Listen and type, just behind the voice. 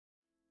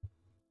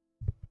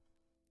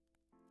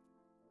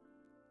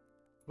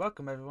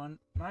Welcome everyone,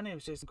 my name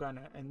is Jason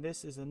Grinder and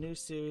this is a new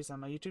series on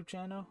my YouTube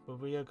channel where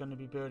we are going to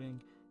be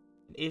building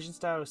an Asian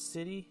style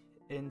city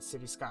in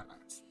City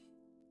Skylines.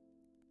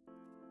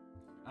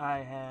 I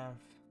have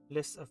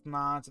lists of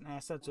mods and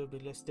assets will be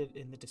listed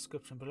in the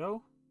description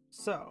below,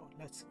 so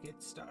let's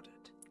get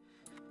started.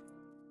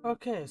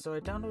 Okay, so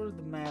I downloaded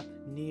the map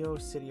Neo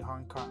City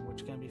Hong Kong,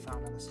 which can be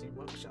found on the Steam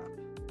Workshop.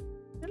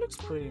 It looks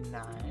pretty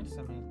nice.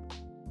 I mean,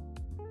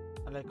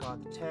 I like all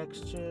the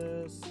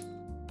textures.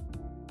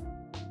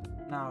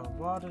 Now,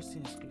 water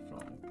seems to be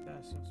flowing.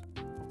 That seems to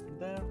be pumping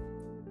there.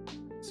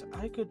 So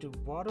I could do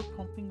water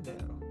pumping there.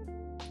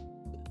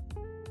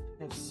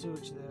 Have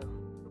sewage there,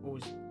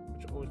 which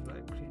always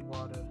like clean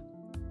water.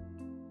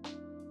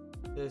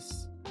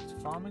 This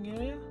farming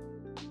area.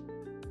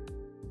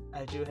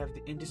 I do have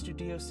the industry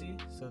DLC,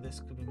 so this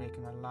could be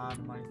making a lot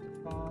of money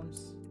through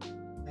farms.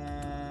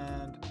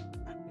 And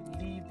I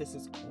believe this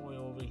is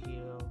oil over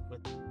here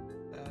with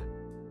that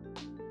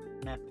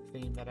map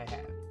theme that I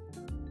have.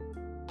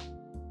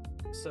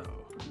 So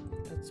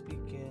let's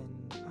begin.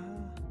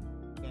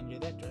 Can do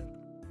that drive.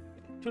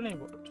 Two-lane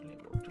road.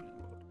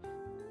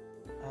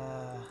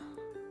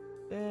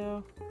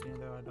 There. Even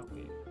though I don't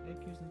really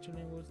like using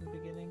two-lane roads in the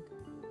beginning,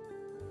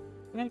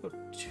 I'm gonna go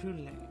 2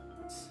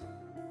 lanes.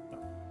 No,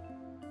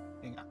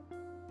 hang on.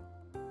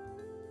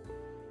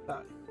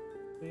 Sorry,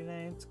 3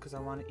 lanes because I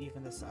want to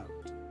even this out.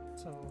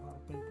 So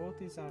I'll bring both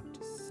these out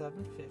to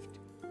 750.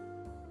 Oh,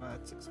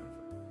 that's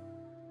 650.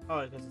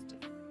 Oh, because it's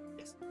different.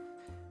 Yes.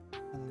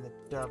 And then the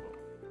double.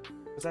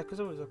 Because I could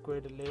always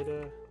upgrade it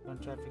later when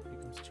traffic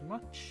becomes too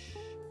much.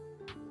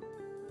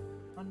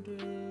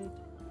 100.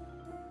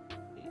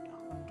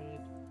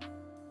 800.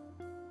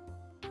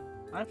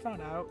 I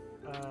found out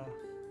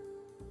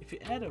if you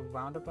add a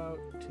roundabout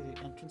to the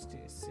entrance to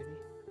your city,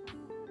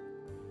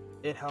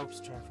 it helps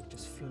traffic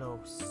just flow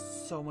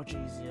so much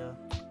easier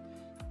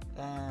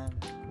and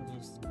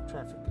reduce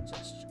traffic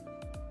congestion.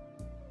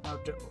 Now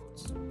dirt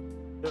roads.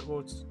 Dirt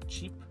roads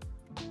cheap,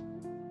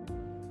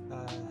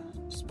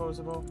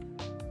 disposable,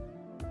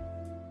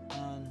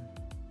 and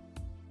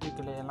you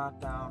can lay a lot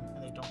down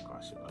and they don't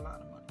cost you a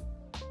lot of money.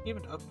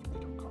 Even up, they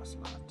don't cost a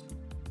lot.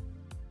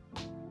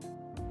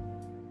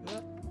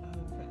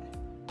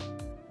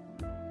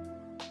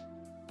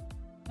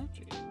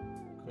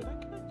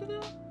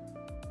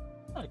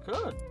 I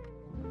could.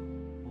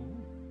 Ooh.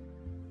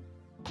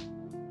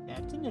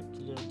 That's a nifty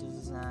little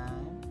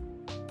design.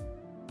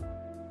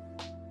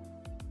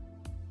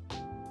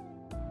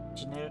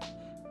 Generic.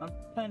 I'm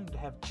planning to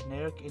have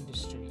generic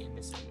industry in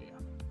this area.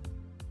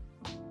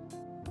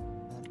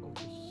 And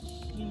over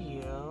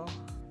here,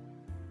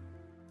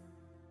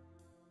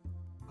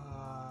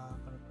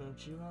 I'm gonna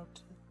build you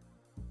out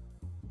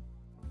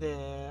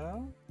there.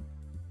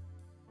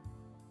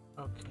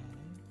 Okay.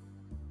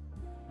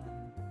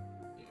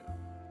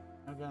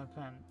 I'm gonna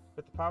plan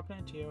with the power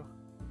plant here,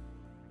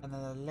 and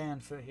then the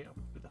landfill here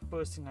will be the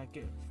first thing I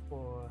get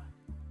for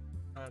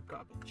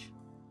garbage.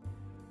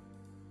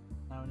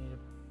 Now we need a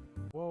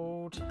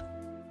road.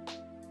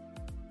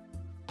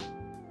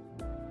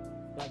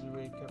 Gotta be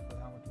really careful with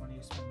how much money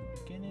you spend in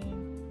the beginning.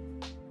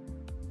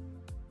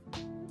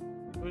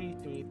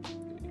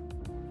 333,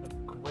 a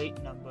great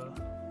number.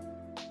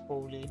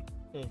 Holy,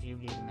 if you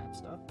believe in that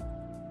stuff.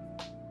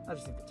 I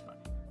just think it's funny.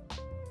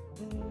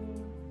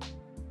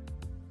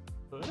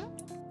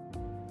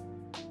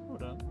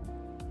 Hold on.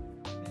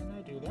 Can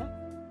I do that?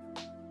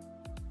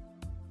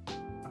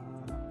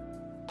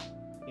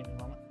 Give me a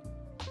moment.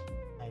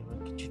 I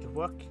will get you to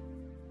work.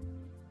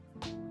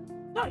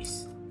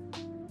 Nice!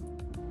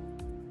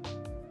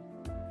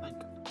 I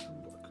got to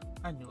work.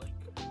 I knew I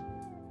could.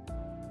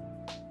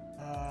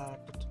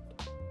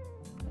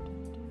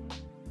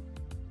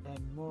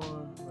 And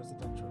more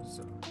residential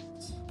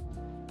zones.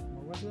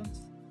 More residents?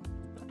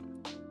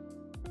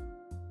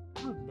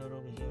 I'll build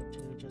over here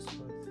too, just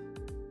with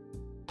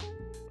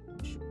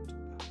shoot.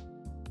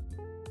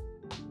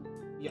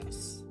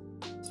 Yes,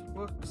 this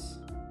works.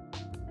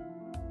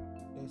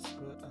 This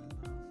will allow.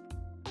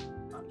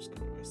 I'm just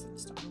gonna erase that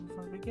stuff from the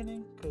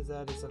beginning because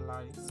that is a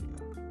lot easier.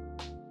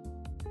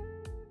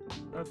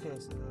 Okay,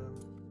 so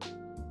I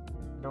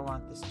don't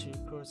want this too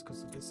close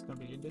because this is gonna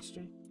be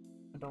industry.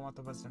 I don't want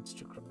the residents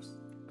too close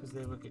because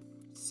they will get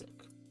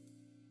sick.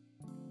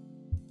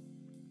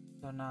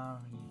 So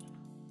now we need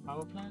a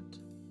power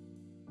plant.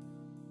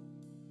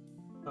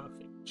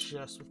 Perfect,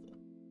 just with it.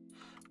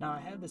 Now I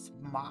have this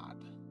mod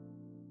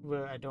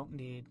where I don't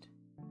need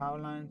power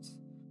lines,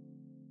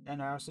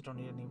 and I also don't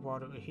need any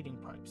water or heating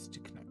pipes to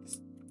connect this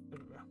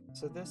everywhere.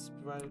 So this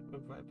will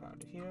provide power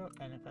to here,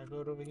 and if I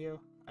build over here,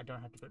 I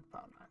don't have to build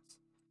power lines.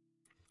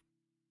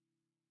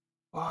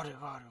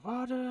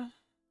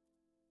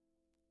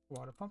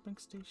 Water pumping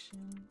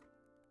station,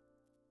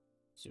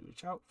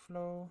 sewage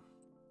outflow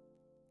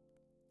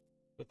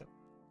with a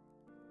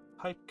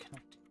pipe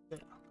connecting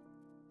there.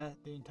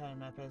 The entire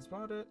map has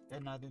water,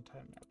 and now the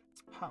entire map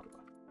has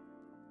power.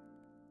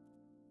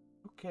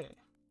 Okay,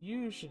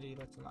 usually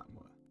that's a lot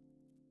more.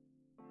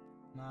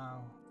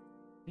 Now,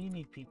 we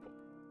need people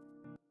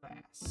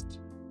fast.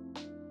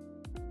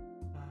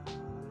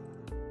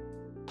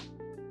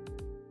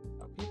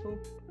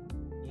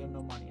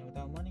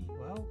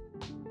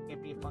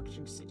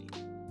 functioning city.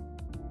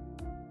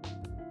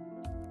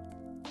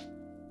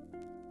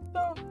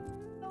 So,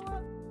 you know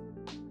what?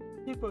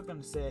 People are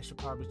gonna say I should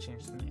probably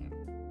change the name.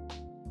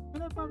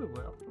 And I probably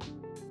will.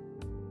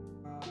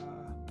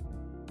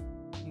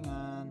 Hang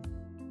on.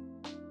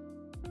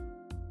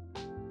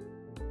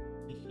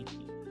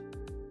 Beautiful.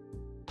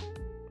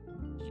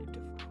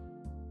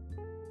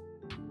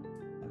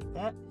 Like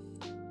that.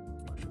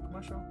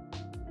 Commercial.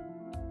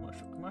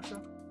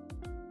 Commercial.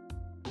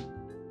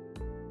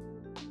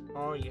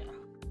 Oh yeah.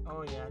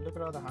 Oh yeah. Look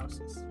at all the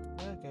houses.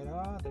 Look at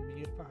all the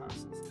beautiful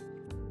houses.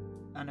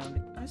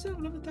 I still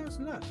have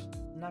 11,000 left.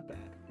 Not bad.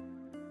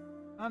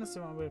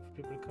 Honestly, I'm waiting for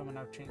people to come and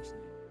I'll change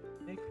them.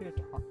 Make clear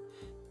to heart.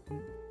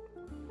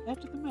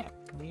 After the map,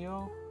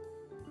 Neo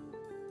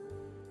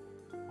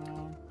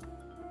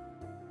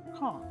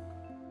Kong.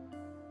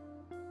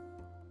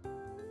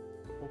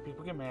 Oh,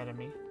 people get mad at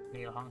me.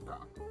 Neo Hong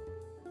Kong.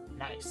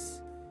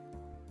 Nice.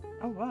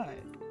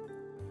 Alright.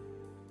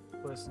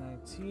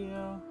 Personalities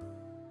here.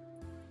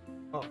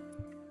 Oh.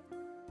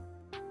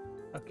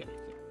 Okay.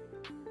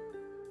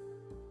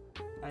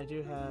 I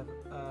do have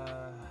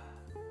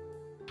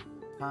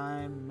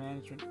Time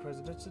Management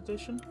President's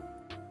Edition,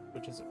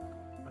 which is a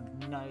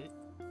nice,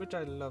 which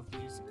I love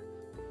using.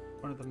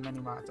 One of the many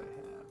mods I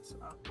have. So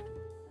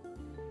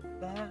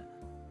that.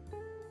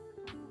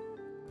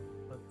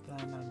 But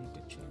then I need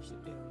to change the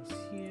arrows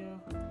here,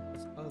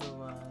 because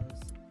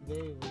otherwise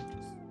they will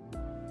just.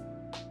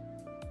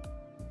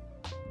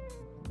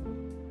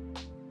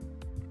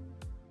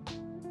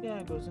 Yeah,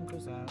 it goes in,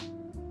 goes out.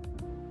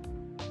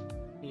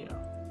 Yeah.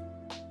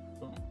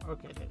 Boom.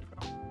 Okay, there we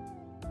go.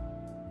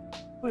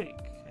 Kwik.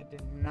 I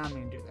did not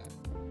mean to do that.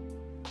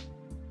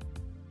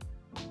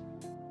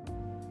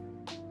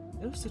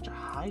 There was such a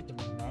high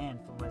demand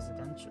for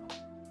residential.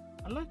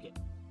 I like it.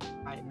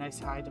 Nice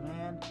high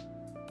demand.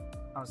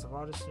 How's the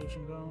water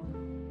solution going?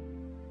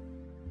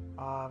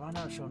 Right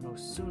now showing no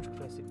sewage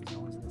capacity because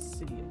no one's in the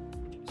city yet,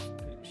 which is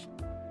pretty shit.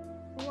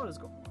 The water's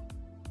going well,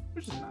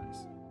 which is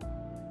nice.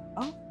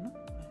 Oh, no.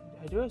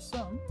 I do have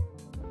some.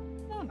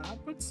 No,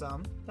 not, but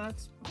some.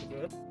 That's pretty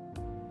good.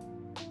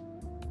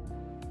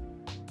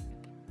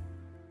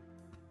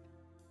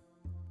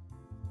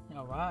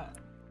 Alright.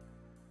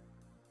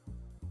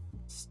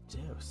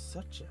 Still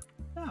such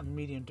a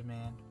medium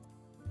demand.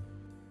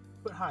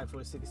 But high for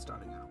a city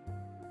starting out.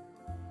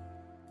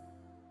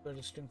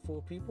 Registering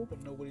 4 people,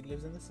 but nobody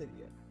lives in the city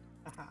yet.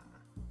 Haha.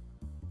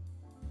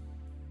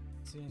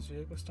 Seems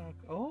vehicle stock.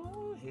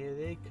 Oh, here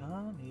they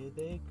come, here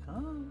they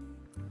come.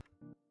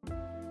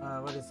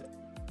 What is it?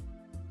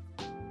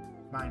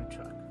 Mine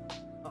truck.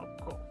 Oh,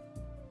 cool.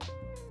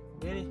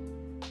 Really?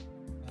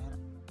 Man,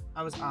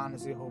 I was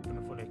honestly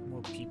hoping for like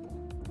more people.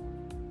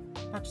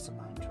 Not just a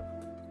mine truck.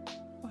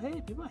 Oh,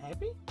 hey, people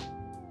happy?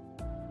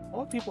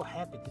 All people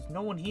happy. There's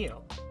no one here.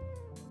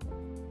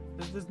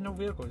 There's no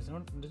vehicles.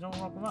 There's no one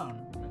walking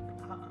around. Like,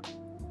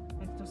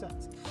 makes no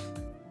sense.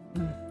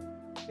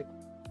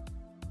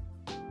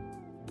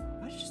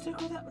 Why did you still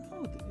go that way?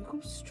 No, you go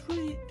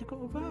straight to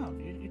go around.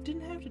 You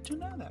didn't have to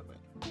turn out that way.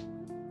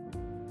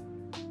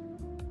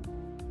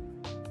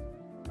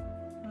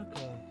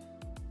 Okay.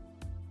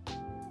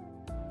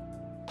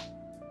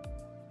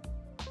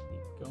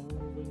 Keep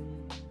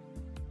going.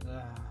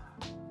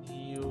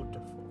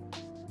 Beautiful.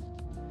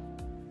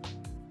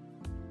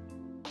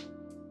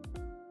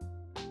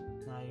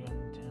 Now you're in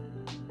turn.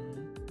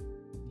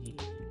 Yeah.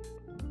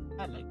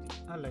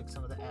 I like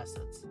some of the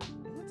assets.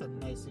 That's a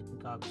nice looking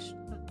garbage.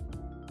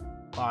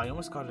 Oh, I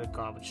almost called it a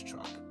garbage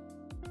truck.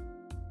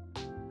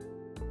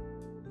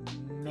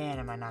 Man,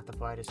 am I not the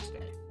brightest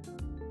today. It's a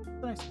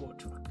nice sport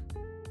truck.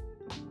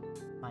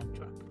 Mine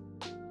truck.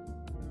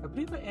 I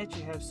believe I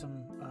actually have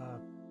some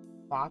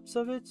props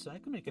of it, so I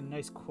can make a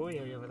nice core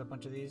area with a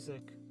bunch of these,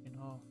 like, you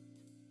know,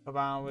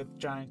 around with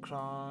giant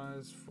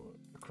claws for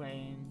the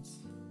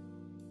cranes.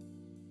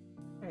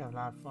 I have a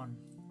lot of fun.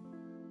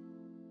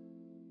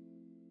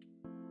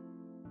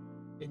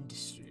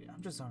 Industry.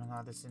 I'm just zoning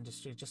out this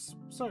industry just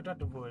so I don't have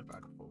to worry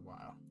about it for a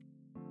while.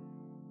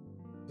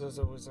 There's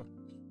always a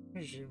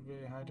usually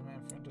really high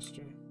demand for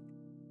industry.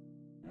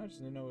 I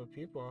just need to know where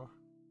people are.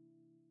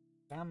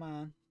 Come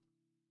on.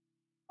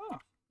 Oh,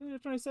 there are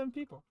 27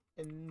 people.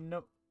 And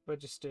nope,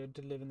 registered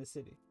to live in the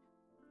city.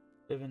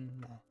 Live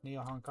in near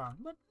Hong Kong.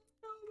 But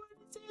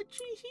nobody's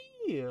actually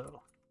here.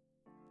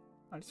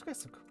 Oh, just got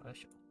some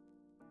commercial.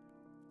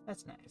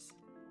 That's nice.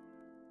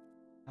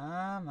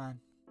 Come on.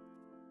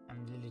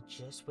 I'm literally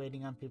just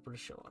waiting on people to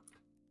show up.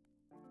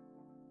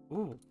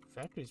 Ooh,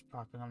 factory's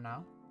popping up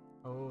now.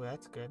 Oh,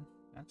 that's good.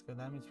 That's good.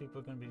 That means people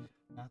are gonna be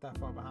not that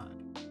far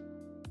behind.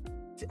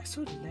 See, I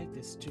sort of like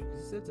this too,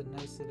 because it's a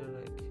nice little,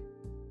 like,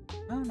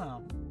 I don't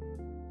know.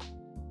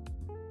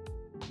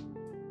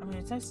 I mean,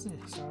 it's nice to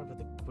start with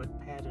a grid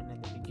pattern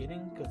in the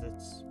beginning, because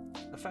it's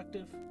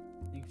effective.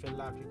 You can fit a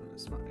lot of people in a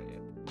smart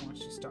area. But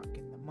once you start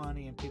getting the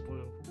money and people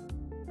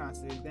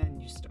constantly, then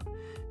you start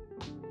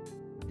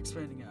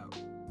expanding out.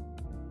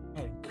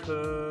 And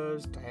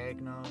curves,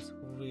 diagonals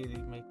really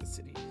make the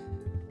city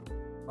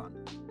fun.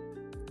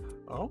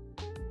 Oh,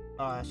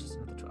 that's just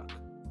another truck.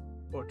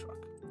 Or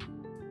truck.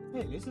 Hey,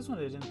 at least this one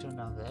they didn't turn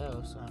down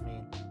there, so I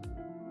mean,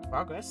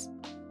 progress.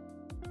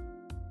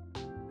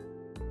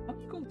 How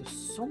many gold? There's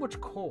so much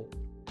coal.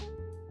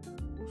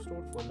 Who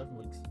stored for 11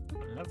 weeks?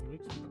 11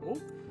 weeks? Oh,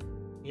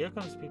 here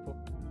comes people.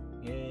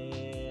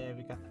 Yeah,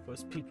 we got the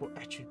first people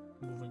actually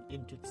moving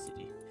into the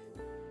city.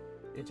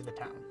 Into the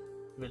town.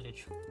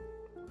 Village.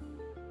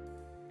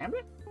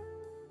 Hamlet?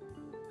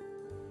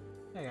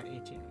 I got 18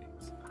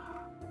 weeks.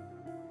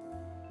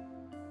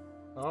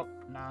 Oh,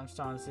 now I'm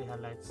starting to see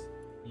headlights.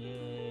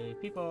 Yay,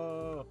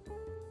 people!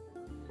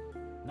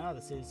 Now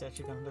the city's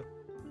actually gonna look.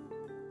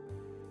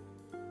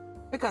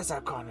 I gotta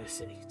stop calling it a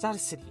city. It's not a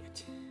city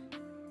yet.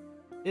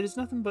 It is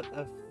nothing but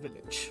a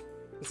village,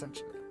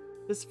 essentially.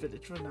 This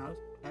village will now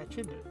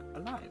actually look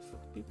alive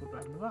with people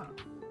driving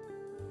around.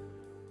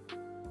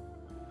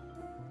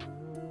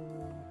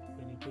 Ooh,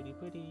 pretty,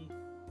 pretty.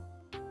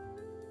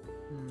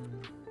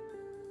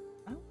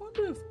 I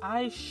wonder if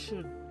I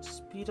should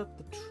speed up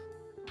the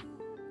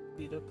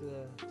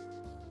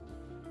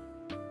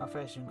how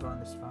fast you can go on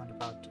this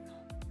roundabout.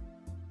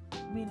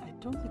 I mean, I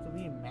don't think it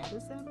really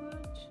matters that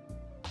much.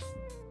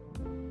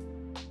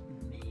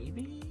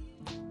 Maybe?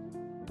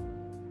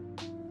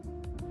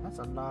 That's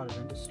a lot of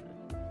industry.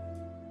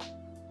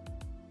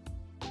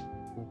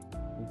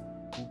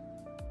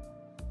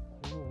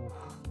 Ooh.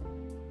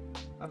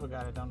 I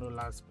forgot I downloaded a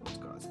lot of sports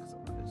cars because I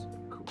wanted this to be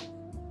cool.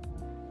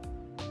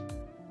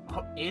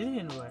 Oh,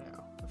 Alienware.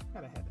 I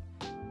forgot I had it.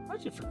 I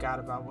actually forgot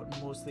about what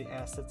most of the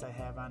assets I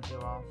have on here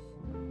are.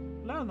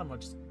 A lot of them are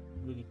just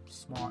really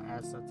small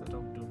assets that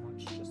don't do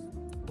much, just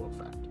for a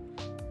fact.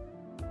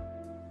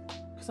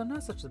 Because I'm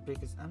not the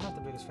biggest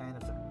fan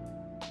of the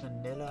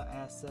vanilla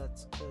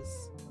assets,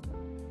 because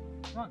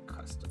I want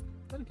custom.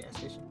 Is that a gas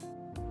station?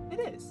 It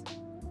is.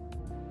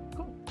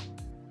 Cool.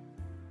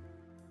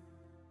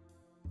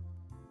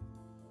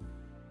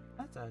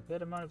 That's a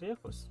good amount of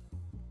vehicles.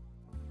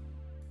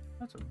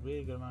 That's a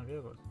really good amount of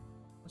vehicles.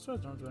 I'm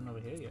surprised no one's running over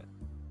here yet.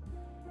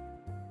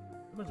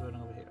 Everyone's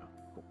running over here.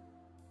 Cool.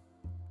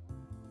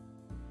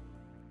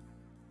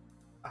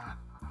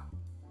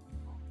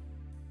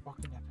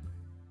 Walking everywhere.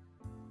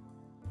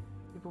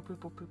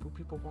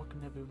 People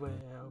walking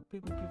everywhere.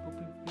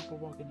 People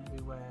walking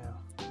everywhere.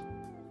 I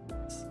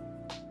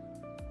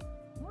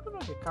wonder if I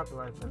get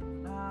copyright for it.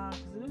 Nah,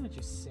 because it didn't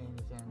just say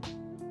anything.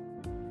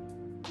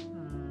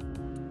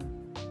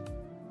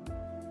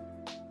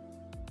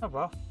 Oh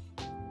well.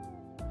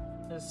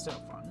 It's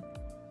still fun.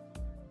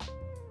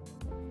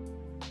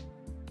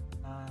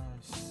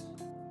 Nice.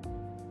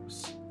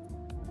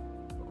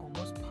 We're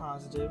almost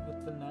positive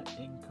with the net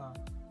income,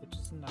 which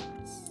is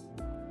nice.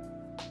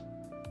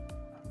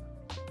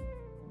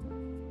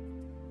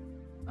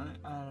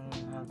 I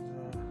don't have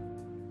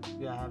the...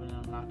 Yeah, I haven't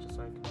unlocked it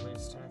so I can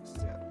raise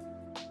taxes yet.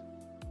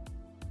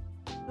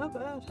 Not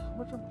bad.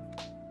 What's your...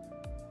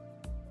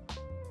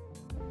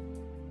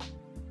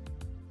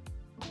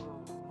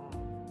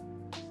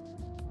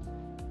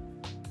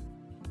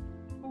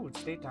 Oh,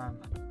 it's daytime.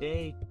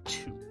 Day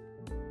 2.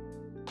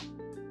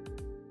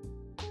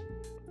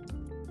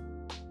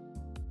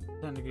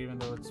 Technically, even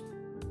though it's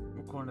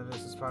according to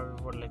this, it's probably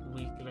for like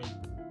week like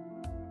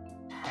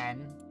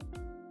 10.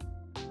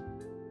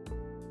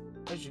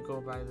 I should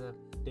go by the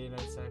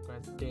daylight cycle.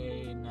 It's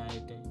day,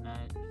 night, day,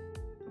 night.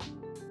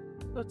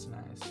 That's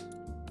nice.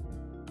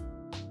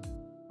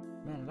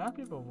 Man, a lot of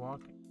people are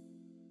walking.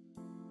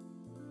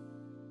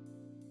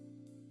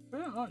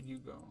 Where are you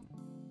going?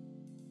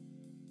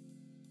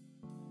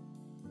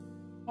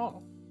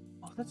 Oh,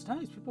 that's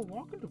nice. People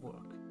walking to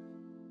work.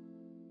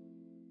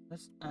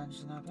 That's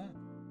actually not bad.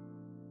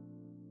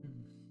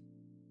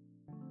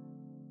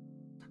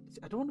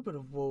 I don't want to put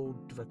a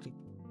road directly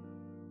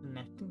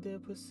connecting there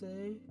per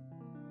se.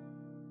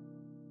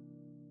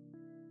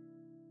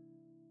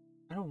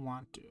 I don't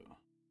want to.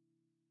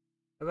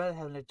 I'd rather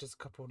have like just a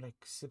couple like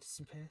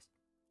citizen pass.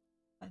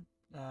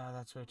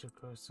 That's way too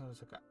close. So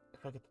it's like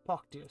if I get the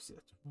park DLC,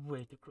 that's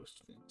way too close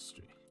to the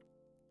industry.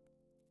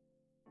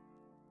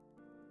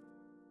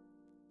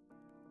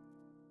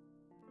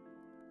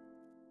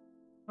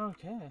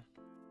 Okay.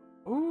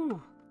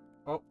 Ooh.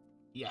 Oh,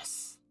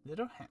 yes.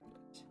 Little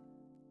hamlet.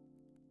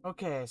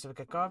 Okay, so we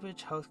got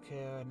garbage,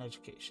 healthcare, and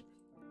education.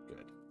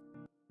 Good.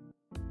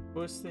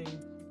 First thing,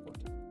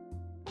 important.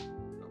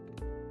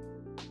 Okay.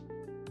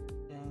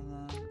 And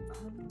then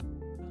I'm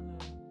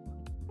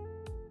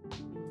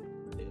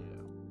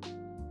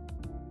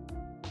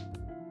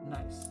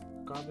gonna nice.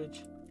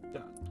 Garbage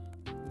done.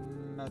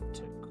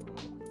 Medical.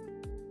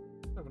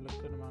 Have a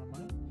good amount of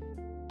money.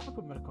 I'll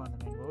put medical on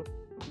the main road.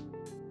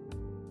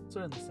 So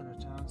in the center of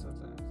town, so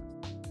it's access.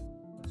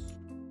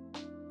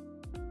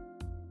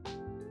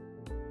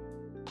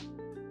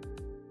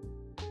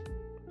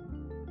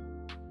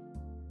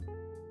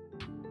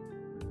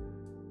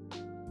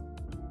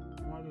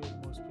 Why do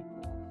most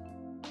people?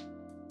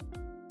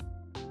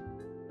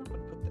 I'm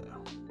gonna put there.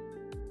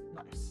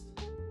 Nice.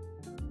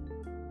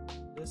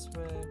 This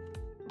way.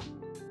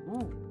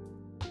 Ooh.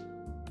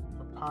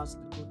 We're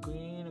positive. We're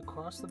green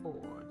across the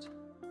board.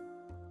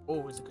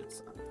 Always a good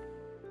sign.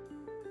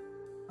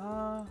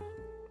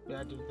 Yeah,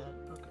 I do that.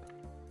 Okay.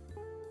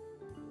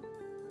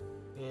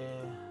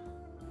 Yeah.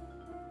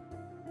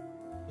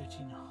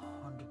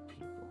 1,300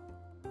 people.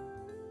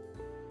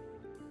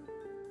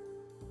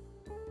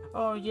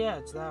 Oh yeah,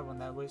 it's that one,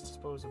 that waste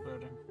disposal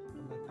building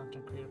from the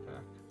content creator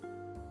pack.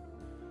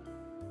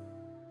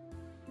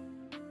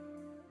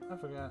 I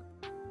forgot.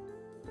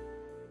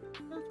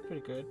 That's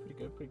pretty good, pretty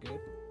good, pretty good.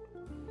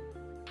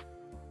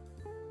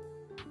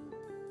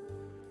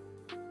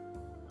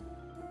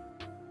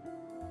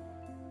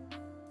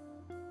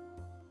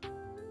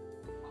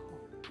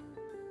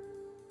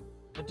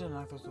 I didn't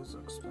know those were so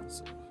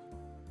expensive.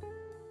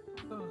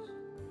 So,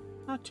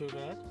 not too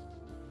bad.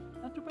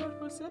 Not too bad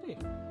for a city.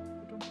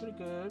 We're doing pretty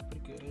good,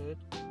 pretty good.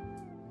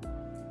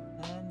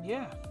 And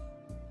yeah.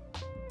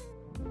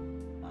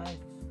 I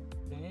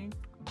think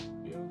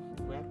we'll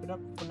wrap it up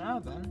for now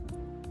then.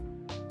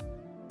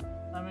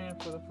 I mean,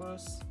 for the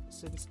first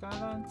City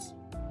Skylines,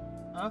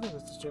 I don't think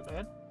this is too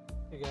bad.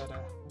 We got a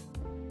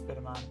good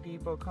amount of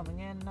people coming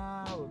in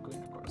now. We're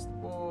going across the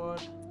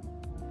board.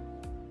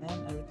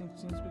 And everything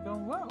seems to be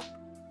going well.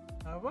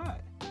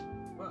 Alright.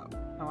 Well,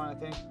 I want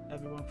to thank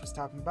everyone for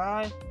stopping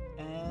by.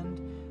 And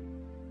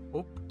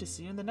hope to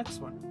see you in the next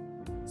one.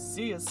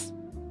 See yas!